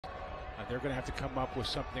They're going to have to come up with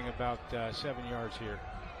something about 7 yards here.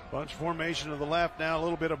 Bunch formation to the left now, a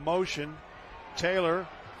little bit of motion. Taylor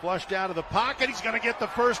flushed out of the pocket. He's going to get the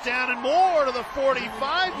first down and more to the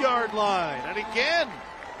 45-yard line. And again,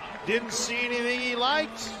 didn't see anything he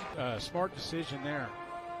liked. Smart decision there.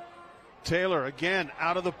 Taylor again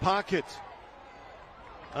out of the pocket.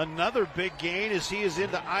 Another big gain as he is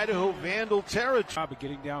into Idaho Vandal territory. Job of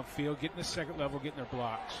getting downfield, getting the second level, getting their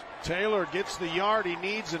blocks. Taylor gets the yard he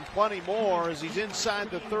needs and plenty more as he's inside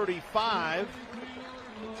the 35,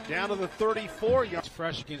 down to the 34 yards. It's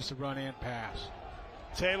fresh against the run and pass.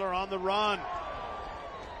 Taylor on the run.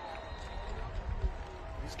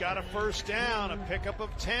 He's got a first down, a pickup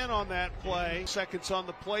of 10 on that play. Seconds on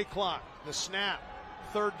the play clock. The snap,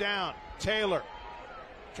 third down. Taylor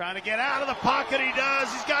trying to get out of the pocket. He does.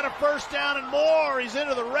 He's got a first down and more. He's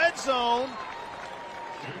into the red zone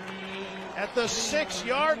at the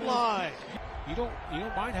 6-yard line. You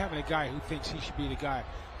don't mind having a guy who thinks he should be the guy,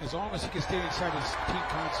 as long as he can stay inside his team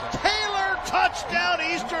concept. Taylor, touchdown,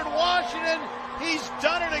 Eastern Washington. He's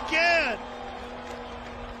done it again.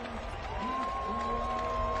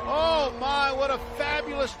 Oh my, what a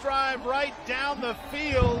fabulous drive right down the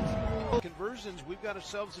field. Conversions, we've got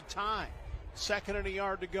ourselves a tie. 2nd and a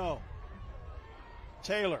yard to go.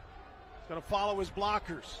 Taylor is going to follow his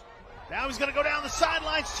blockers. Now he's going to go down the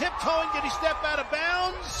sidelines, tiptoeing. Did he step out of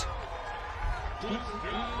bounds?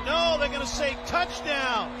 No, they're going to say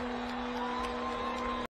touchdown.